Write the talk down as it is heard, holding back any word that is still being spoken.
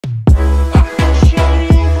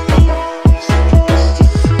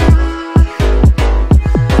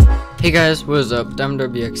Hey guys, what is up? Tycoon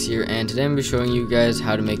ROBLOX here, and today I'm going to be showing you guys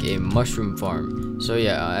how to make a mushroom farm. So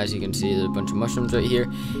yeah, as you can see, there's a bunch of mushrooms right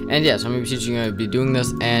here, and yeah, so I'm going to be teaching you how to be doing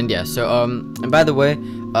this. And yeah, so and by the way,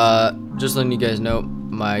 just letting you guys know,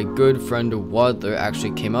 my good friend Wadler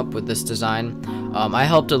actually came up with this design. I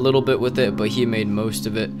helped a little bit with it, but he made most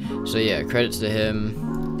of it. So yeah, credits to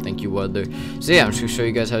him. Thank you, Wadler. So yeah, I'm just gonna show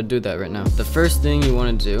you guys how to do that right now. The first thing you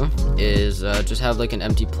want to do is just have like an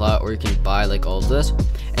empty plot, or you can buy like all of this,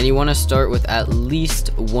 and you want to start with at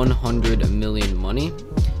least 100 million money.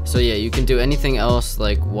 So yeah, you can do anything else,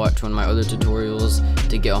 like watch one of my other tutorials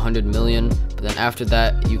to get 100 million, but then after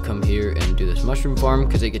that you come here and do this mushroom farm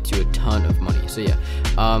because it gets you a ton of money. So yeah,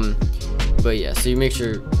 but yeah, so you make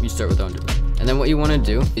sure you start with 100 million. And then what you want to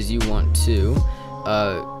do is you want to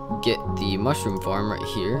get the mushroom farm right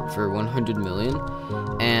here for 100 million,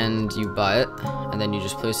 and you buy it, and then you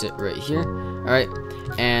just place it right here. Alright,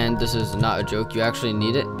 and this is not a joke, you actually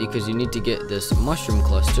need it because you need to get this mushroom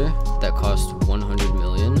cluster that costs 100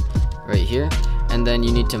 million right here, and then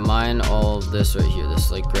you need to mine all of this right here,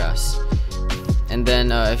 this like grass. And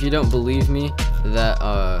then if you don't believe me that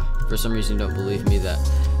for some reason you don't believe me that,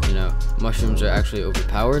 you know, mushrooms are actually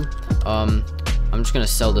overpowered, I'm just gonna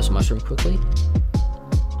sell this mushroom quickly.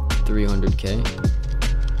 300k.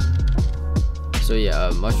 So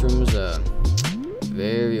yeah, mushrooms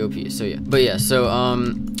very OP. So yeah, but yeah, so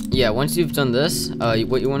yeah, once you've done this,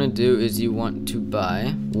 what you want to do is you want to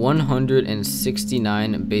buy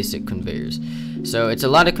 169 basic conveyors. So it's a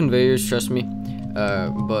lot of conveyors, trust me,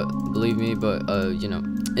 but believe me, but you know,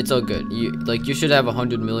 it's all good. You should have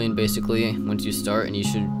 100 million basically once you start, and you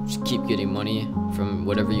should just keep getting money from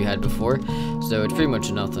whatever you had before, so it's pretty much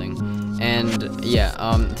nothing. And yeah,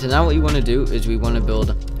 so now what you want to do is we want to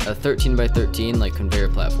build a 13 by 13 like conveyor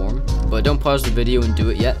platform, but don't pause the video and do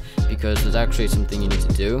it yet, because there's actually something you need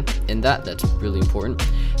to do in that's really important.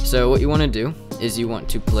 So what you want to do is you want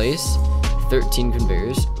to place 13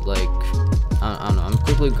 conveyors, like I don't know, I'm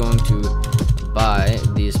quickly going to buy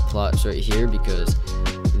these plots right here because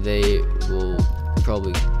they will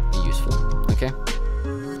probably be useful. Okay,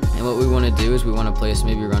 and what we want to do is we want to place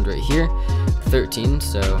maybe around right here 13,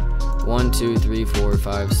 so 1, 2, 3, 4,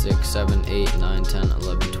 5, 6, 7, 8, 9, 10,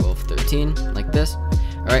 11, 12, 13, like this.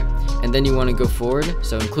 Alright, and then you want to go forward,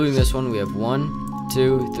 so including this one we have 1,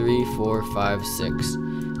 2, 3, 4, 5, 6.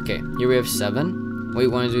 Okay, here we have 7. What you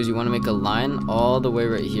want to do is you want to make a line all the way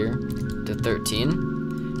right here to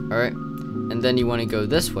 13. Alright, and then you want to go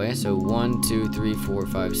this way, so 1, 2, 3, 4,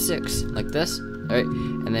 5, 6, like this. Alright,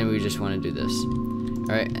 and then we just want to do this.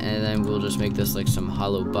 Alright, and then we'll just make this like some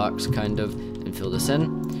hollow box kind of, and fill this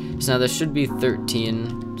in. So now this should be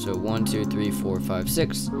 13, so 1, 2, 3, 4, 5,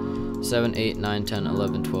 6, 7, 8, 9, 10,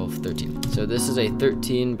 11, 12, 13. So this is a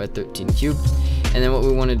 13 by 13 cube, and then what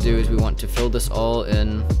we want to do is we want to fill this all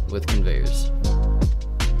in with conveyors.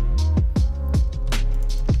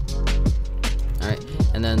 Alright,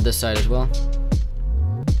 and then this side as well.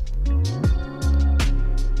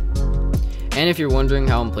 And if you're wondering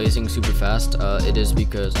how I'm placing super fast, it is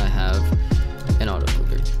because I have an auto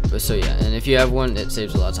clicker. But so yeah, and if you have one, it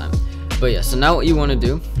saves a lot of time. But yeah, so now what you want to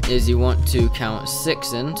do is you want to count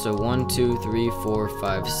 6 in, so 1, 2, 3, 4,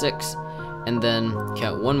 5, 6, and then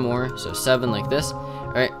count one more, so 7 like this.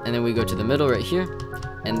 Alright, and then we go to the middle right here,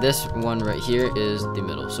 and this one right here is the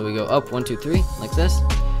middle, so we go up 1, 2, 3 like this.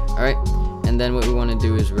 Alright, and then what we want to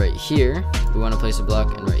do is right here we want to place a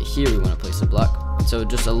block, and right here we want to place a block, so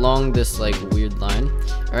just along this like weird line.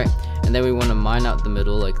 Alright, and then we want to mine out the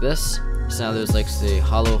middle like this. So now there's like a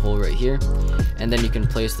hollow hole right here, and then you can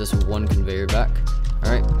place this one conveyor back.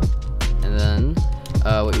 Alright, and then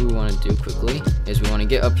what we want to do quickly is we want to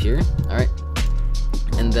get up here. Alright,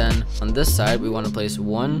 and then on this side we want to place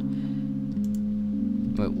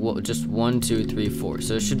just 1, 2, 3, 4,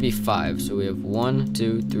 so it should be 5, so we have 1,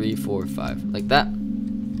 2, 3, 4, 5 like that.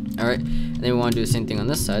 Alright, and then we want to do the same thing on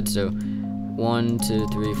this side, so 1, 2,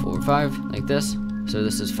 3, 4, 5 like this. So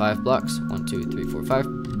this is 5 blocks, 1, 2, 3, 4, 5.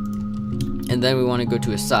 And then we want to go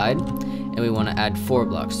to a side, and we want to add 4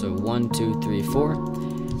 blocks, so 1, 2, 3, 4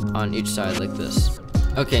 on each side like this.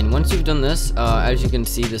 Okay, and once you've done this, as you can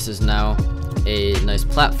see, this is now a nice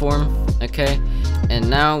platform. Okay, and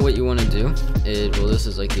now what you want to do is, well, this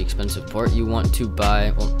is like the expensive part, you want to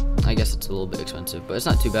buy, well, I guess it's a little bit expensive, but it's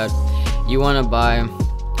not too bad. You want to buy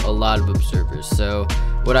a lot of observers. So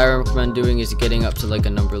what I recommend doing is getting up to like a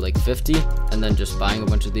number like 50, and then just buying a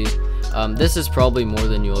bunch of these. This is probably more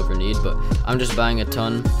than you'll ever need, but I'm just buying a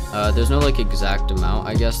ton. There's no like exact amount,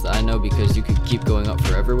 I guess, that I know, because you could keep going up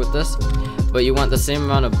forever with this. But you want the same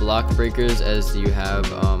amount of block breakers as you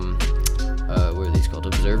have what are these called,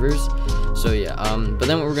 observers. So yeah, but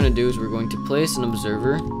then what we're gonna do is we're going to place an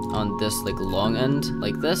observer on this like long end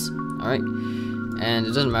like this. All right, and it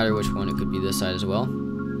doesn't matter which one, it could be this side as well.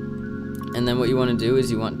 And then what you want to do is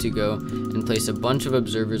you want to go and place a bunch of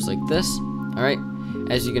observers like this. All right,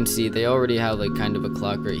 as you can see, they already have like kind of a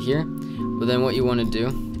clock right here. But then what you want to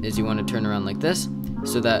do is you want to turn around like this,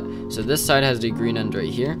 so this side has the green end right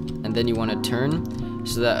here, and then you want to turn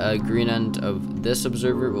so that a green end of this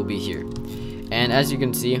observer will be here. And as you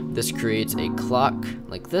can see, this creates a clock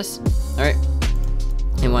like this. All right,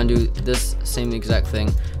 you want to do this same exact thing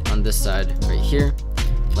on this side right here,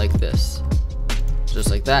 like this, just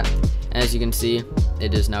like that. And as you can see,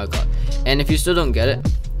 it is now a clock. And if you still don't get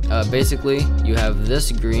it, basically you have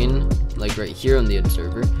this green like right here on the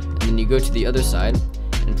observer, and then you go to the other side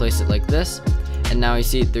and place it like this, and now you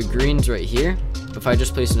see the green's right here. If I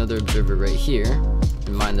just place another observer right here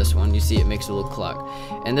and mine this one, you see it makes a little clock.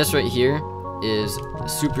 And this right here is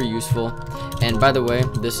super useful. And by the way,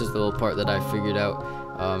 this is the little part that I figured out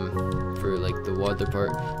for like the water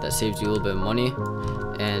part that saves you a little bit of money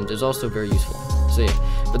and is also very useful. So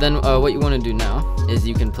yeah, but then what you want to do now is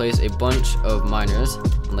you can place a bunch of miners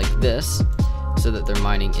like this so that they're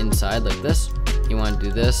mining inside like this. You want to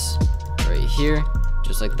do this right here,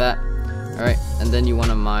 just like that. All right, and then you want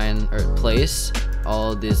to mine or place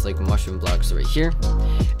all these like mushroom blocks right here,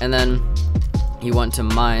 and then you want to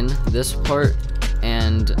mine this part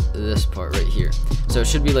and this part right here. So it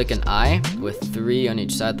should be like an eye with 3 on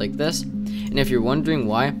each side like this. And if you're wondering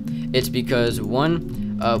why, it's because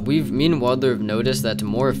one, me and Wadler have noticed that it's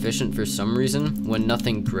more efficient for some reason when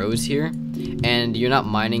nothing grows here, and you're not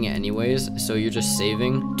mining it anyways, so you're just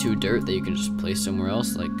saving 2 dirt that you can just place somewhere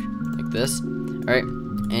else like this. All right,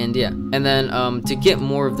 and yeah, and then to get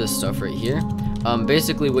more of this stuff right here,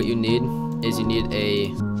 basically what you need is you need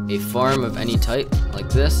a farm of any type like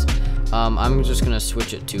this. I'm just gonna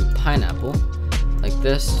switch it to pineapple like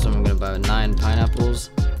this, so I'm gonna buy 9 pineapples,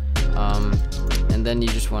 and then you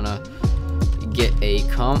just want to get a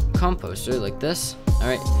composter like this. All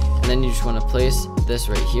right, and then you just want to place this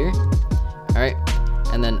right here. All right,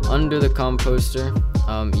 and then under the composter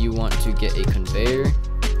you want to get a conveyor,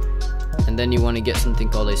 and then you want to get something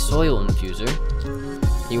called a soil infuser.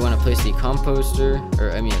 You want to place the composter,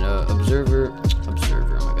 or I mean observer,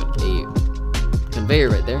 oh my god, a conveyor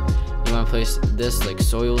right there. You want to place this like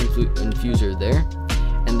soil infuser there,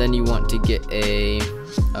 and then you want to get a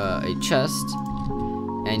chest,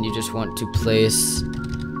 and you just want to place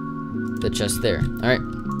the chest there. All right,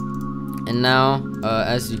 and now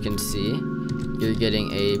as you can see, you're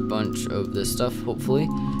getting a bunch of this stuff hopefully.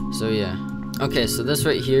 So yeah, okay, so this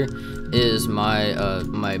right here is my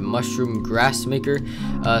my mushroom grass maker.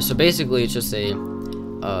 So basically it's just a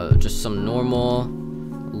just some normal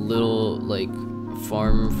little like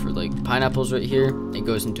farm for like pineapples right here. It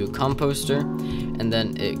goes into a composter, and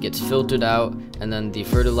then it gets filtered out, and then the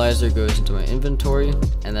fertilizer goes into my inventory,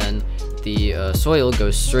 and then the soil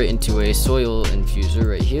goes straight into a soil infuser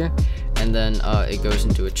right here, and then it goes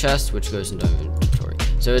into a chest, which goes into my inventory.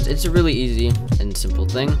 So it's a really easy and simple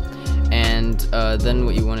thing. And then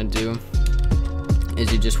what you want to do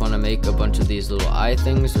is you just want to make a bunch of these little eye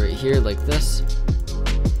things right here like this,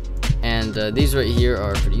 and these right here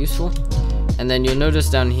are pretty useful. And then you'll notice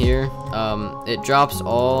down here it drops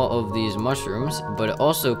all of these mushrooms, but it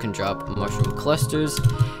also can drop mushroom clusters,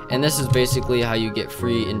 and this is basically how you get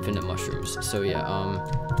free infinite mushrooms. So yeah,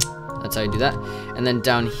 that's how you do that. And then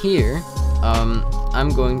down here I'm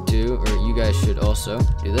going to, or you guys should also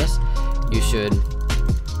do this, you should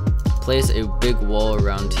place a big wall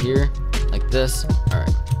around here like this. All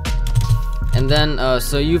right, and then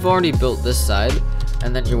so you've already built this side,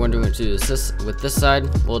 and then you're wondering what to do with this side.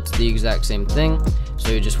 Well, it's the exact same thing. So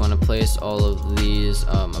you just want to place all of these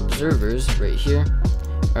observers right here.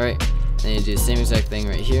 All right, and then you do the same exact thing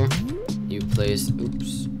right here. You place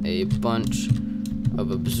a bunch of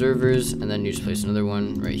observers, and then you just place another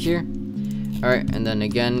one right here. All right, and then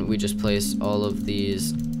again we just place all of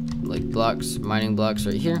these like blocks, mining blocks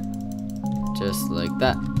right here, just like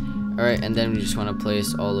that. All right, and then we just want to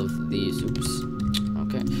place all of these,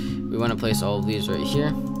 okay, we want to place all of these right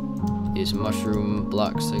here, these mushroom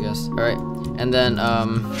blocks, I guess. All right, and then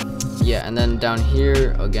yeah, and then down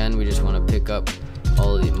here again we just want to pick up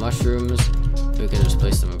all of the mushrooms. We can just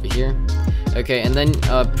place them over here. Okay, and then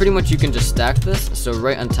pretty much you can just stack this. So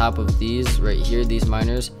right on top of these right here, these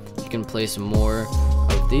miners, you can place more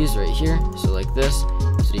of these right here, so like this.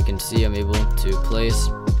 So you can see I'm able to place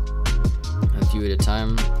a few at a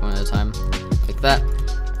time, one at a time, like that.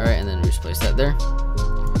 All right, and then we just place that there,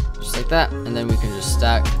 just like that. And then we can just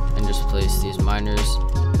stack and just place these miners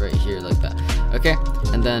right here like that. Okay,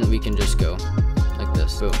 and then we can just go like this.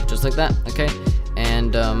 this. Boom, just like that. Okay,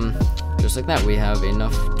 and just like that, we have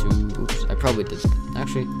enough to. Oops, I probably did.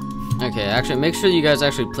 Actually, make sure you guys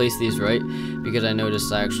actually place these right, because I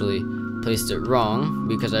noticed I actually placed it wrong,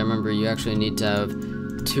 because I remember you actually need to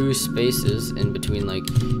have 2 spaces in between like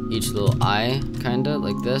each little eye, kinda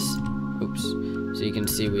like this. Oops. So you can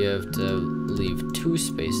see we have to leave 2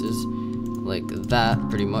 spaces like that,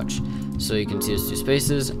 pretty much. So you can see it's 2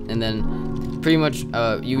 spaces, and then pretty much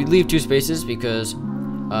you leave 2 spaces because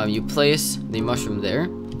you place the mushroom there,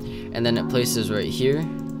 and then it places right here,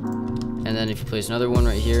 and then if you place another one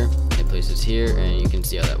right here, it places here, and you can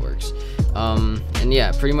see how that works. And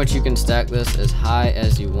yeah, pretty much you can stack this as high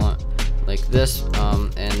as you want, like this,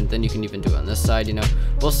 and then you can even do it on this side, you know,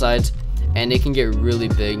 both sides, and it can get really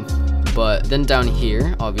big. But then down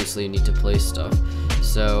here, obviously you need to place stuff.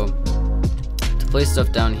 So to place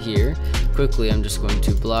stuff down here, quickly I'm just going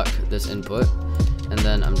to block this input, and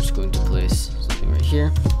then I'm just going to place something right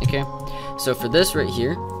here. Okay, so for this right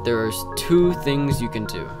here, there are 2 things you can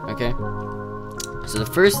do. Okay, so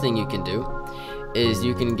the first thing you can do is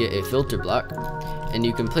you can get a filter block, and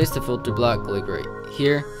you can place the filter block like right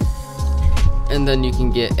here, and then you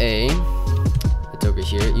can get it's over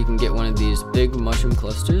here, you can get one of these big mushroom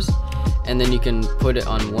clusters, and then you can put it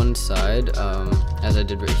on one side, as I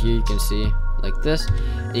did right here, you can see like this,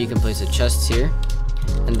 and you can place a chest here,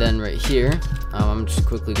 and then right here, I'm just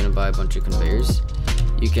quickly gonna buy a bunch of conveyors.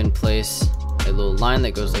 You can place a little line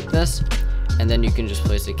that goes like this, and then you can just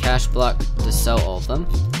place a cash block to sell all of them.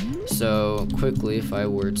 So quickly, if I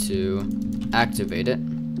were to activate it,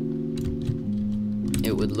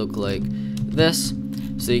 it would look like this.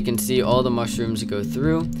 So you can see all the mushrooms go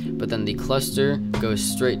through, but then the cluster goes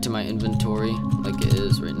straight to my inventory like it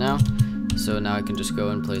is right now. So now I can just go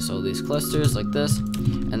and place all these clusters like this,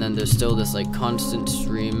 and then there's still this like constant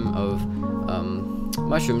stream of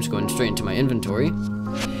mushrooms going straight into my inventory.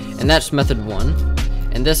 And that's method 1.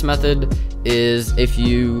 And this method is if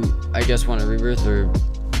you, I guess, want to rebirth or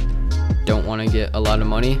don't want to get a lot of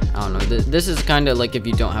money. I don't know, this is kind of like if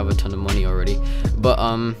you don't have a ton of money already. But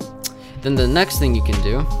then the next thing you can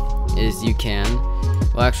do is you can,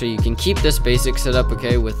 well, actually you can keep this basic setup,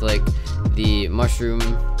 okay, with like the mushroom,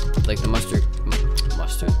 like the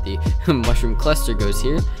the mushroom cluster goes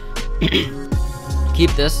here.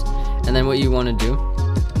 Keep this, and then what you want to do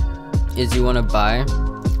is you want to buy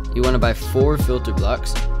 4 filter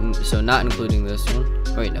blocks, so not including this one.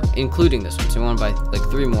 Oh wait, no, including this one. So you want to buy like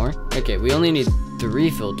 3 more. Okay, we only need 3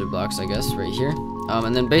 filter blocks, I guess, right here.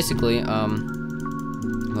 And then basically,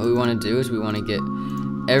 what we want to do is we want to get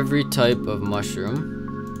every type of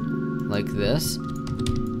mushroom like this.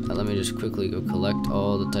 Let me just quickly go collect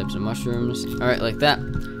all the types of mushrooms. Alright, like that.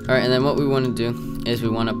 Alright, and then what we want to do is we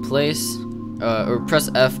want to place or press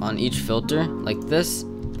F on each filter like this,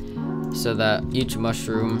 so that each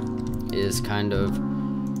mushroom is kind of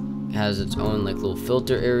has its own like little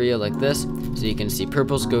filter area like this. So you can see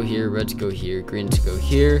purples go here, reds go here, greens go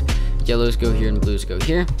here, yellows go here, and blues go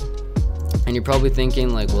here. And you're probably thinking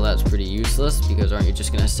like, well, that's pretty useless, because aren't you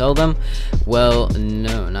just gonna sell them? Well,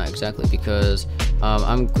 no, not exactly, because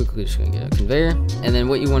I'm quickly just gonna get a conveyor. And then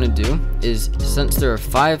what you want to do is, since there are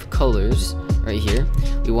 5 colors right here,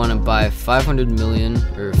 we want to buy 500 million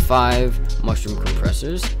or 5 mushroom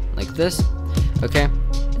compressors like this. Okay,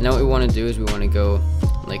 and now what we want to do is we want to go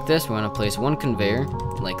like this. We want to place 1 conveyor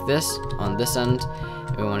like this on this end,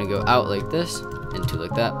 and we want to go out like this, and 2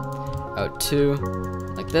 like that, out 2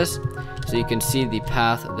 like this, so you can see the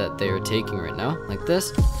path that they are taking right now, like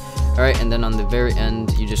this. Alright, and then on the very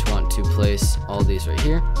end, you just want to place all these right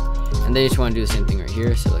here, and then you just want to do the same thing right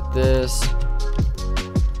here, so like this,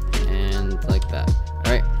 and like that.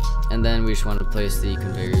 Alright, and then we just want to place the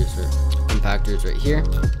conveyors or compactors right here,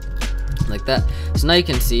 like that. So now you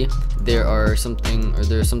can see there's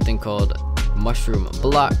something called mushroom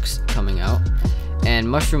blocks coming out, and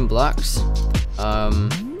mushroom blocks,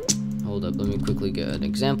 hold up, let me quickly get an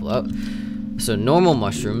example out. So normal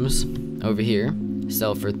mushrooms over here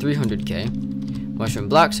sell for 300k. Mushroom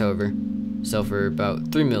blocks, however, sell for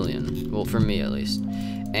about 3 million. Well, for me at least.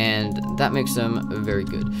 And that makes them very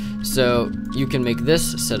good. So you can make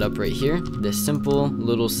this setup right here, this simple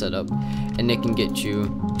little setup, and it can get you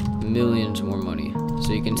millions more money.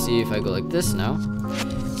 So you can see if I go like this now,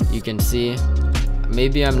 you can see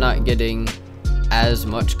maybe I'm not getting as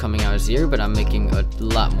much coming out as here, but I'm making a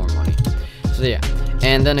lot more money. So yeah,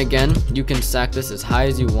 and then again, you can stack this as high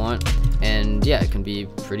as you want, and yeah, it can be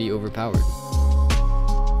pretty overpowered.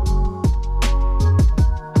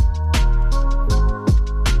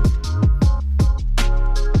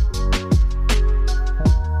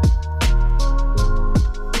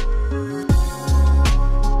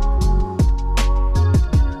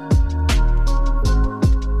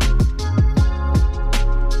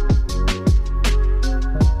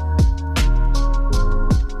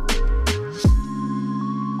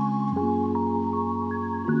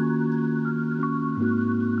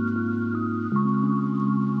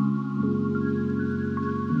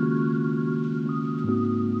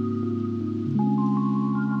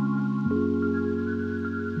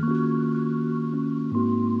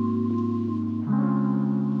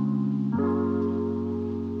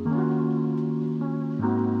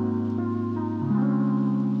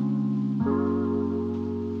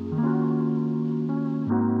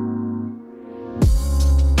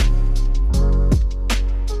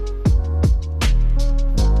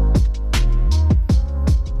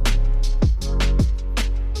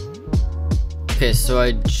 So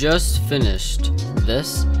I just finished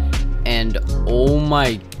this, and oh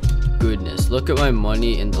my goodness, look at my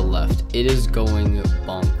money in the left. It is going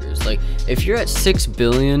bonkers. Like, if you're at 6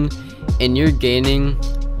 billion and you're gaining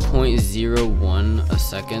 0.01 a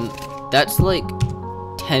second, that's like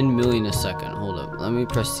 10 million a second. Hold up, let me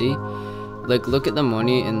press C. Like, look at the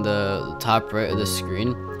money in the top right of the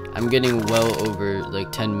screen. I'm getting well over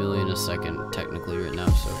like 10 million a second technically right now,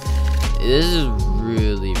 so this is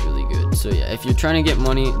really good. So yeah, if you're trying to get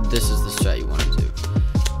money, this is the strat you want to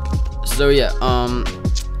do. So yeah,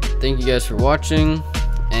 thank you guys for watching,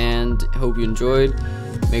 and hope you enjoyed.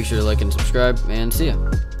 Make sure to like and subscribe, and see ya.